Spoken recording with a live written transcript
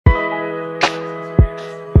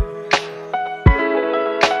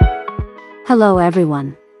Hello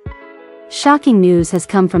everyone. Shocking news has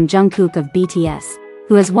come from Jungkook of BTS,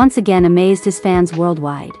 who has once again amazed his fans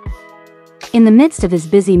worldwide. In the midst of his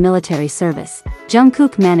busy military service,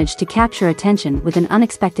 Jungkook managed to capture attention with an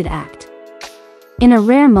unexpected act. In a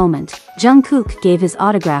rare moment, Jungkook gave his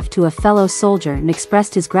autograph to a fellow soldier and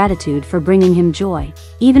expressed his gratitude for bringing him joy,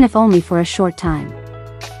 even if only for a short time.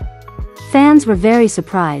 Fans were very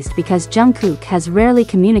surprised because Jungkook has rarely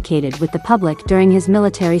communicated with the public during his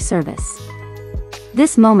military service.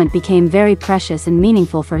 This moment became very precious and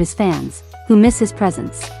meaningful for his fans, who miss his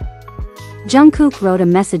presence. Jungkook wrote a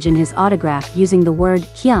message in his autograph using the word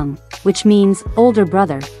hyung, which means older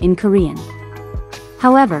brother in Korean.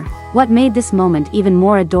 However, what made this moment even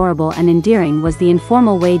more adorable and endearing was the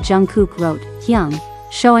informal way Jungkook wrote hyung,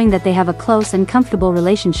 showing that they have a close and comfortable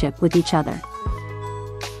relationship with each other.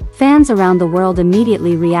 Fans around the world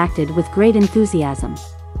immediately reacted with great enthusiasm.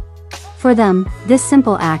 For them, this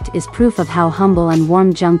simple act is proof of how humble and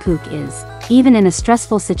warm Jungkook is, even in a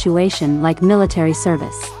stressful situation like military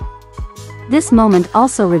service. This moment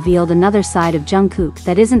also revealed another side of Jungkook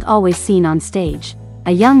that isn't always seen on stage,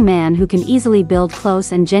 a young man who can easily build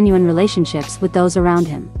close and genuine relationships with those around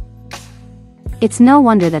him. It's no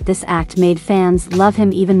wonder that this act made fans love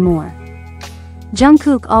him even more.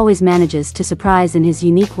 Jungkook always manages to surprise in his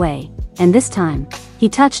unique way, and this time, he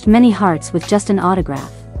touched many hearts with just an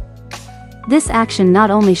autograph. This action not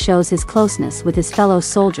only shows his closeness with his fellow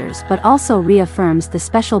soldiers but also reaffirms the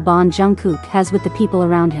special bond Jungkook has with the people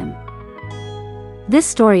around him. This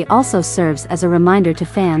story also serves as a reminder to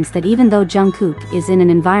fans that even though Jungkook is in an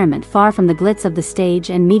environment far from the glitz of the stage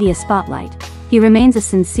and media spotlight, he remains a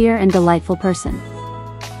sincere and delightful person.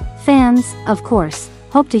 Fans, of course,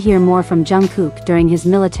 hope to hear more from Jungkook during his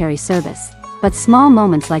military service, but small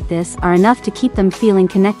moments like this are enough to keep them feeling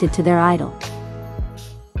connected to their idol.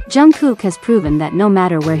 Jungkook has proven that no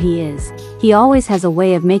matter where he is, he always has a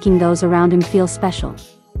way of making those around him feel special.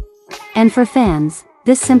 And for fans,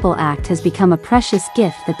 this simple act has become a precious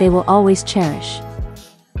gift that they will always cherish.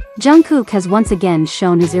 Jungkook has once again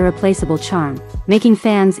shown his irreplaceable charm, making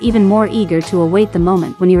fans even more eager to await the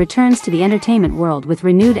moment when he returns to the entertainment world with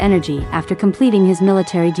renewed energy after completing his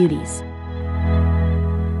military duties.